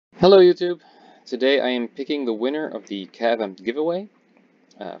Hello YouTube! Today I am picking the winner of the Cav Empt giveaway.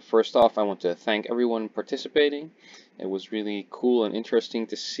 First off, I want to thank everyone participating. It was really cool and interesting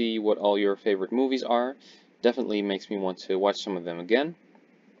to see what all your favorite movies are. Definitely makes me want to watch some of them again.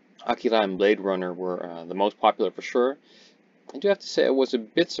 Akira and Blade Runner were the most popular for sure. I do have to say I was a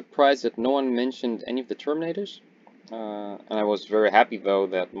bit surprised that no one mentioned any of the Terminators. And I was very happy though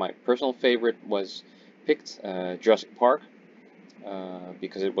that my personal favorite was picked, Jurassic Park.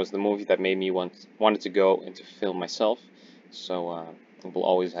 Because it was the movie that made me wanted to go into film myself, so it will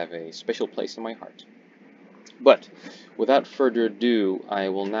always have a special place in my heart. But without further ado, I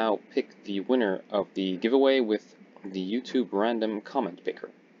will now pick the winner of the giveaway with the YouTube random comment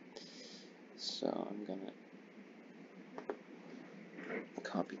picker. So I'm gonna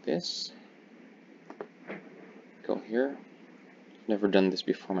copy this, go here. Never done this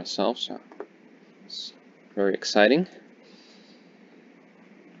before myself, so it's very exciting.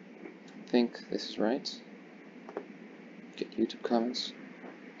 I think this is right. Get YouTube comments.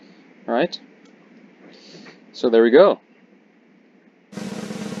 Alright. So there we go.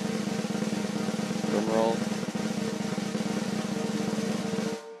 Drum roll.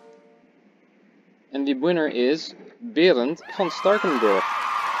 And the winner is Berend van Starkenburg.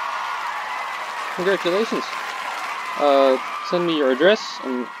 Congratulations. Send me your address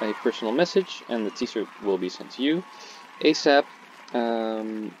and a personal message, and the t-shirt will be sent to you ASAP.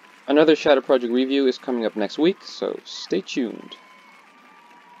 Another Shadow Project review is coming up next week, so stay tuned.